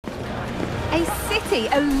A city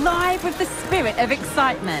alive with the spirit of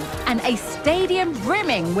excitement and a stadium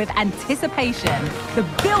brimming with anticipation. The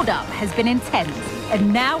build-up has been intense,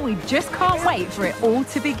 and now we just can't wait for it all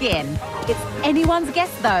to begin. It's anyone's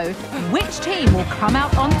guess, though, which team will come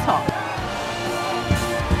out on top.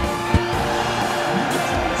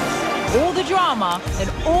 All the drama and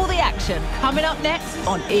all the action coming up next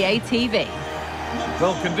on EA TV.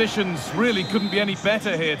 Well, conditions really couldn't be any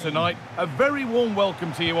better here tonight. A very warm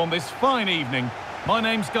welcome to you on this fine evening. My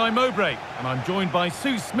name's Guy Mowbray, and I'm joined by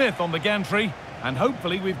Sue Smith on the gantry. And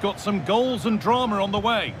hopefully we've got some goals and drama on the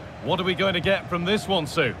way. What are we going to get from this one,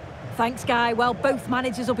 Sue? Thanks, Guy. Well, both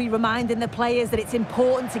managers will be reminding the players that it's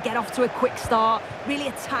important to get off to a quick start, really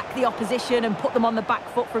attack the opposition and put them on the back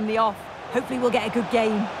foot from the off. Hopefully we'll get a good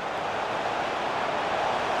game.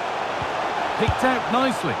 Picked out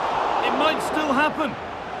nicely. It might still happen.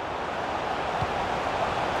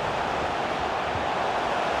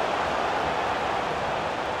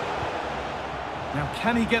 Now,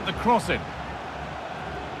 can he get the cross in?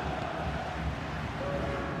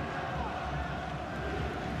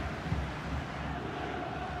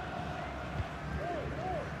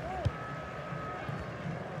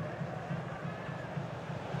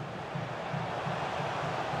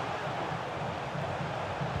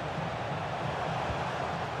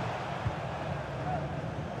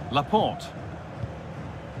 Laporte.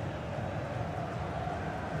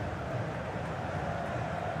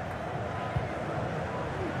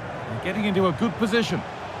 They're getting into a good position.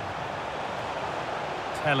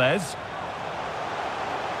 Tellez.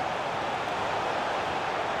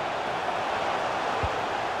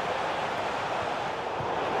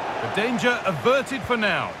 The danger averted for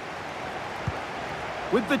now.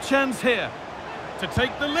 With the chance here to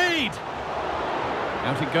take the lead.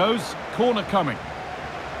 Out it goes, corner coming.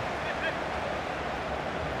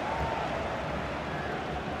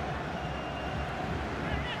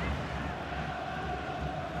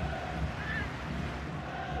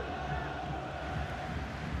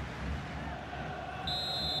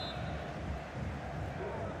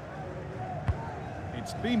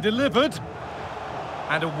 It's been delivered,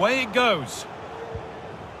 and away it goes.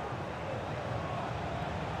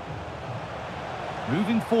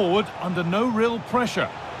 Moving forward under no real pressure.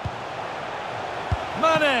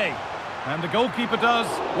 Mane! And the goalkeeper does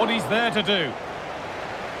what he's there to do.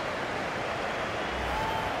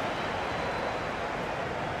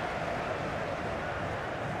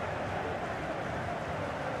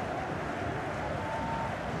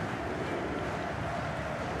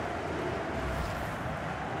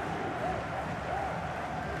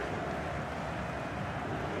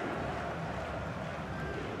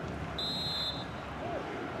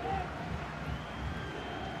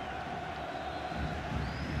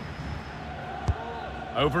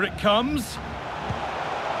 Over it comes.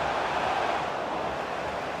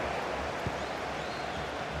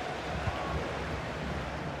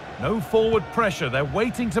 No forward pressure, they're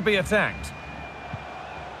waiting to be attacked.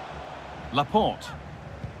 Laporte.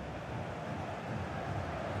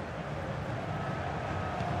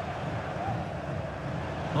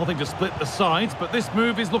 Nothing to split the sides, but this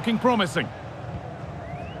move is looking promising.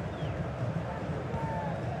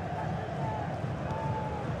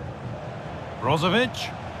 Brozovic.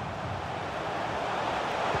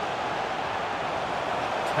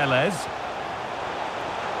 Tellez.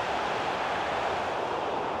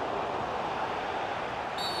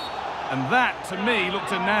 And that, to me,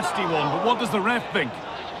 looked a nasty one, but what does the ref think?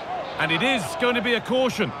 And it is going to be a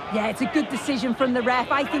caution. Yeah, it's a good decision from the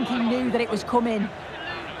ref. I think he knew that it was coming.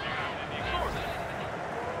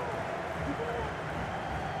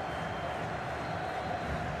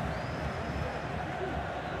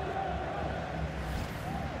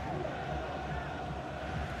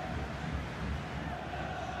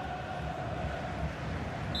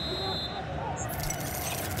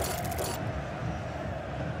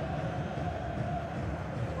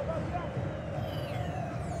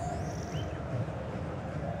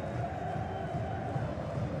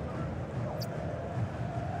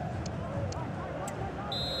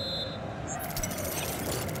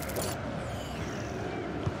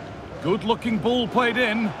 Good-looking ball played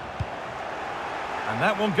in. And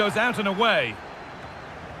that one goes out and away.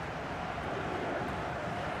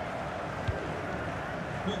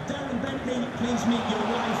 Will Darren Bentley please meet your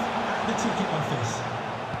wife at the ticket office?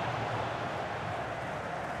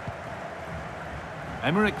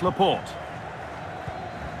 Aymeric Laporte.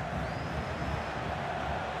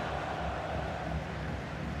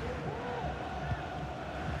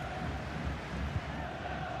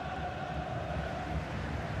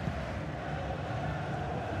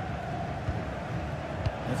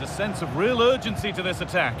 There's a sense of real urgency to this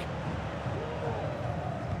attack.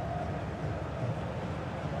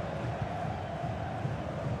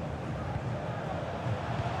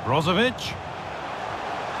 Brozovic.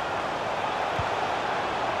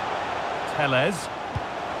 Tellez.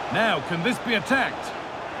 Now, can this be attacked?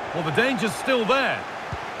 Well, the danger's still there.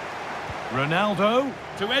 Ronaldo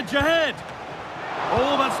to edge ahead.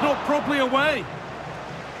 Oh, that's not properly away.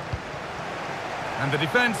 And the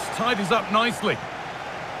defence tidies up nicely.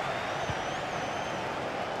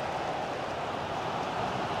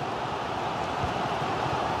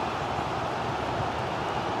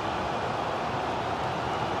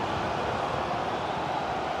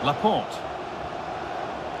 Laporte.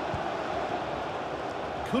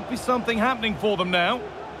 Could be something happening for them now.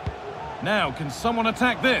 Now, can someone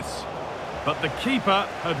attack this? But the keeper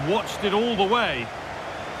had watched it all the way.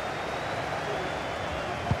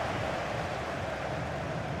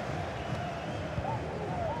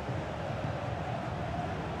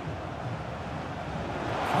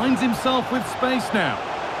 Finds himself with space now.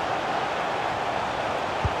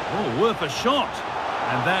 Oh, worth a shot.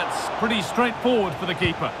 And that's pretty straightforward for the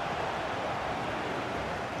keeper.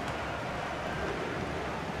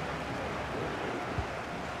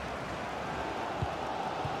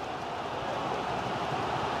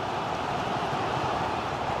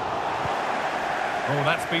 Oh,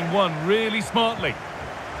 that's been won really smartly.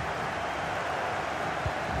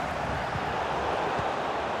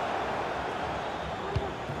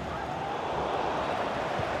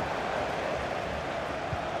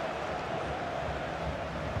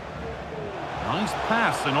 Nice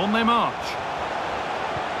pass, and on they march.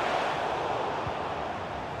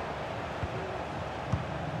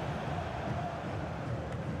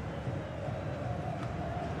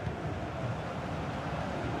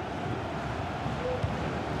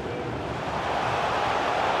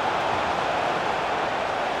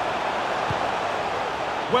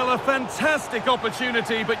 Well, a fantastic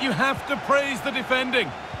opportunity, but you have to praise the defending.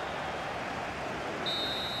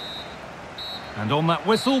 And on that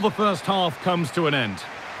whistle, the first half comes to an end.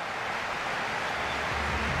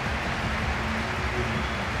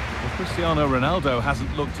 Well, Cristiano Ronaldo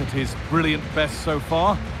hasn't looked at his brilliant best so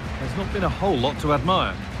far. There's not been a whole lot to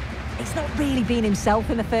admire. It's not really been himself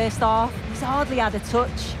in the first half. He's hardly had a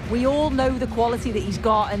touch. We all know the quality that he's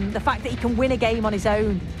got and the fact that he can win a game on his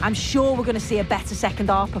own. I'm sure we're going to see a better second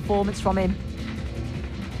half performance from him.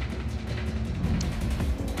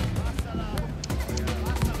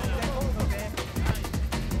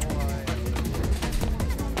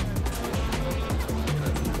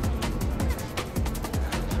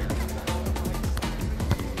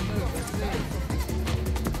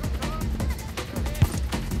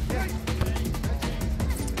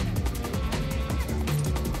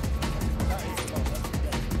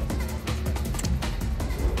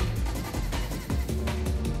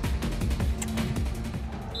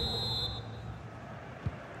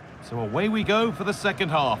 So away we go for the second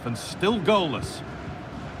half, and still goalless.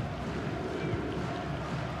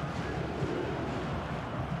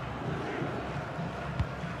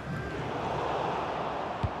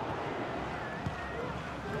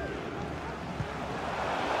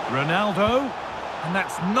 Ronaldo, and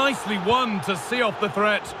that's nicely won to see off the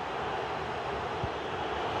threat.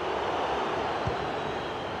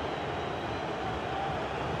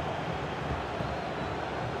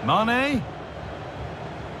 Mane.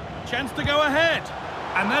 Chance to go ahead.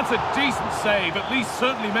 And that's a decent save, at least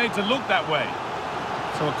certainly made to look that way.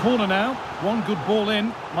 So a corner now. One good ball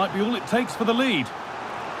in might be all it takes for the lead.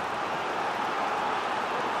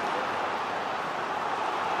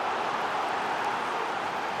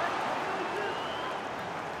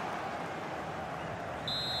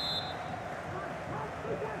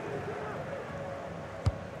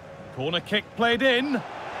 Corner kick played in.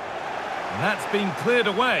 And that's been cleared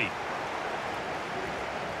away.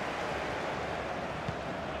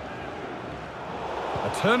 A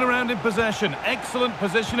turnaround in possession, excellent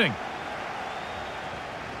positioning.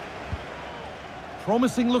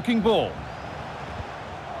 Promising looking ball.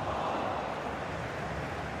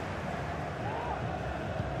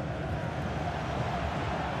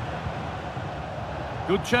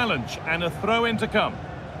 Good challenge and a throw in to come.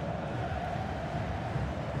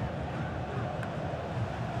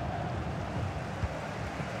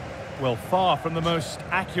 Well, far from the most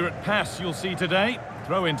accurate pass you'll see today.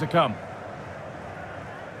 Throw in to come.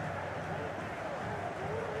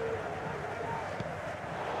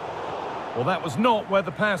 Well, that was not where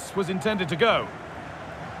the pass was intended to go.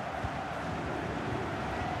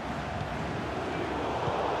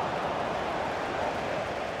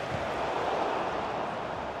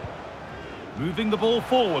 Moving the ball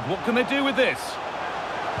forward. What can they do with this?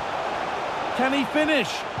 Can he finish?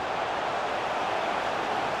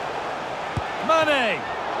 Mane!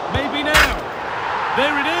 Maybe now.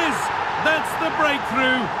 There it is! That's the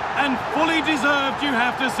breakthrough, and fully deserved, you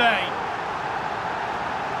have to say.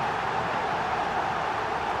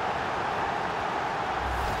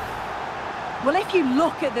 Well, if you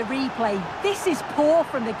look at the replay, this is poor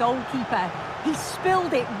from the goalkeeper. He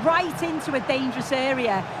spilled it right into a dangerous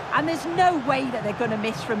area, and there's no way that they're going to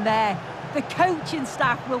miss from there. The coaching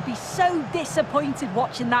staff will be so disappointed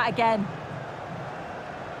watching that again.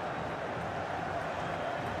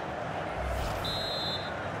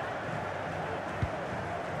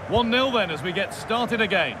 One 0 then as we get started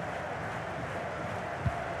again.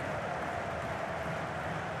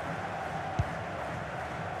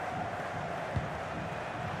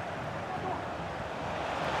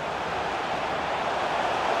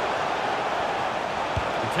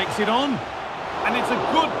 Takes it on, and it's a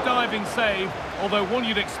good diving save, although one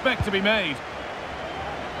you'd expect to be made.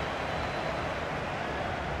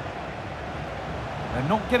 They're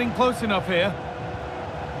not getting close enough here.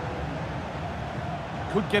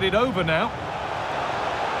 Could get it over now.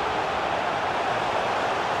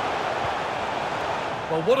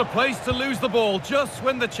 Well, what a place to lose the ball just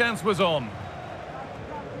when the chance was on.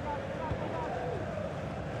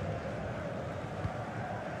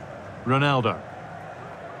 Ronaldo.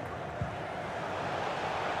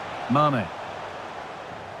 Mane.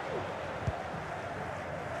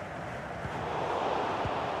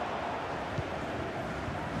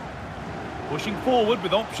 Pushing forward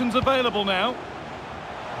with options available now.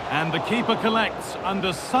 And the keeper collects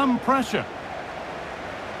under some pressure.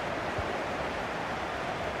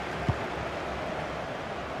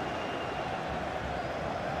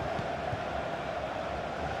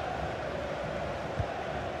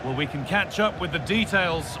 Well, we can catch up with the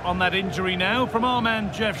details on that injury now from our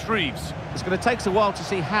man Jeff Shreves. It's going to take us a while to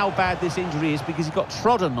see how bad this injury is because he got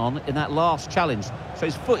trodden on in that last challenge. So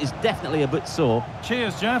his foot is definitely a bit sore.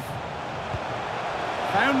 Cheers, Jeff.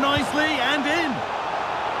 Found nicely and in.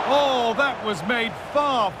 Oh, that was made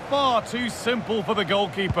far, far too simple for the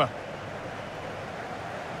goalkeeper.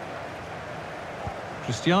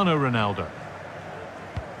 Cristiano Ronaldo.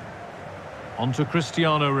 On to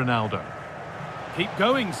Cristiano Ronaldo. Keep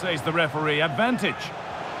going, says the referee. Advantage.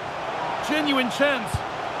 Genuine chance.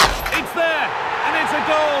 It's there, and it's a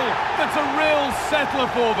goal. That's a real settler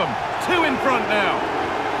for them. 2 in front now.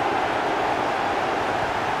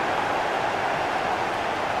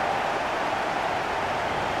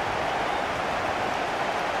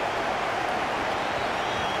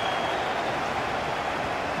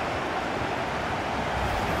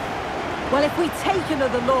 Well, if we take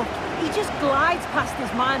another look, he just glides past his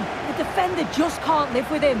man. The defender just can't live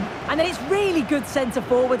with him. And then it's really good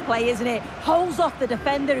centre-forward play, isn't it? Holds off the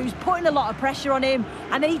defender who's putting a lot of pressure on him,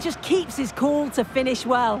 and then he just keeps his cool to finish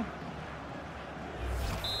well.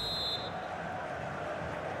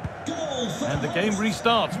 And the game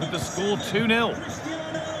restarts with the score 2-0.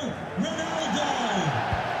 Cristiano Ronaldo.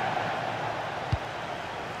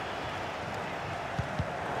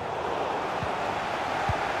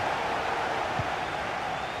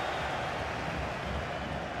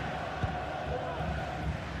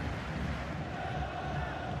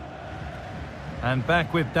 And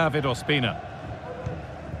back with David Ospina.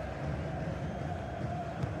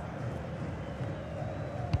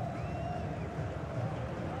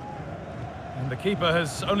 And the keeper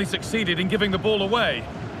has only succeeded in giving the ball away.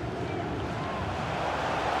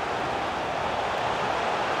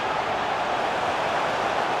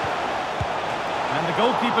 And the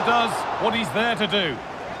goalkeeper does what he's there to do.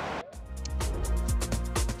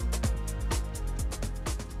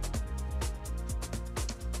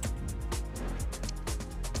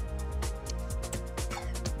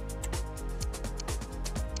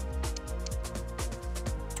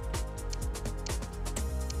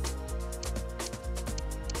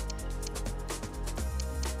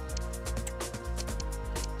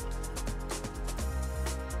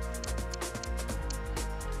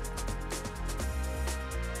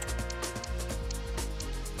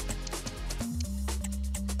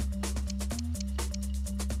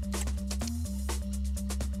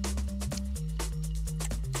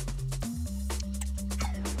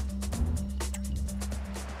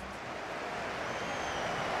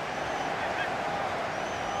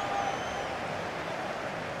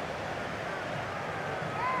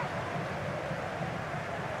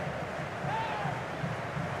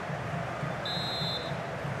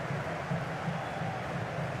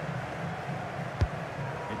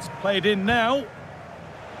 It's played in now.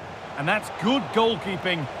 And that's good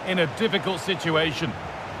goalkeeping in a difficult situation.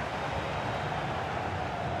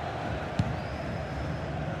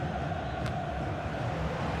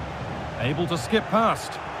 Able to skip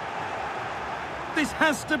past. This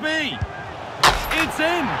has to be. It's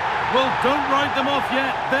in! Well, don't write them off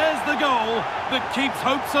yet. There's the goal that keeps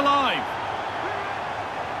hopes alive.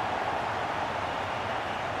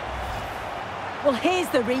 Well, here's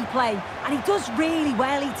the replay, and he does really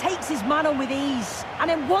well. He takes his man on with ease, and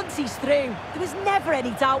then once he's through, there was never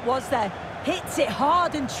any doubt, was there? Hits it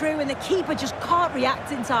hard and true, and the keeper just can't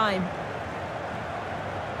react in time.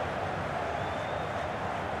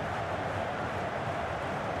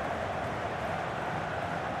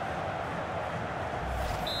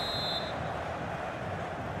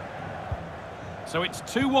 So it's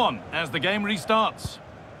 2-1 as the game restarts.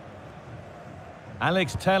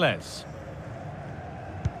 Alex Telles.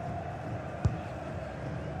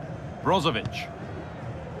 Brozovic.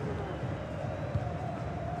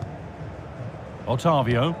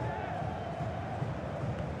 Otavio.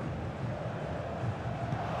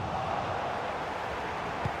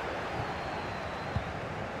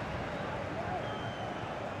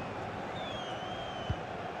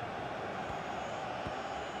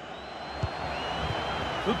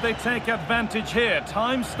 Could they take advantage here?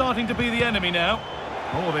 Time's starting to be the enemy now.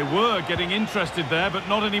 Oh, they were getting interested there, but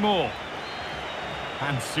not anymore.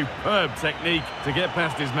 And superb technique to get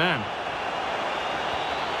past his man.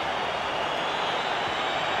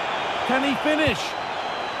 Can he finish?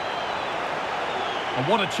 And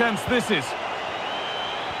what a chance this is.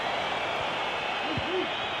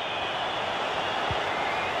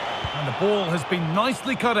 And the ball has been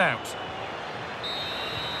nicely cut out.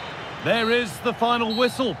 There is the final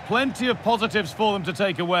whistle. Plenty of positives for them to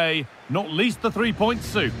take away, not least the 3 points,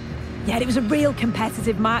 Sue. Yeah, it was a real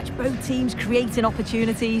competitive match, both teams creating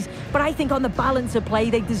opportunities, but I think on the balance of play,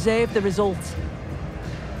 they deserved the result.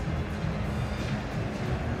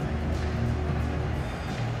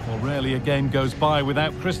 Well, rarely a game goes by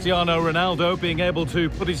without Cristiano Ronaldo being able to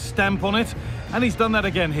put his stamp on it, and he's done that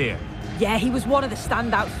again here. Yeah, he was one of the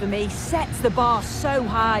standouts for me, sets the bar so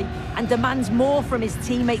high and demands more from his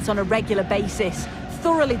teammates on a regular basis.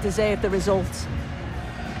 Thoroughly deserved the result.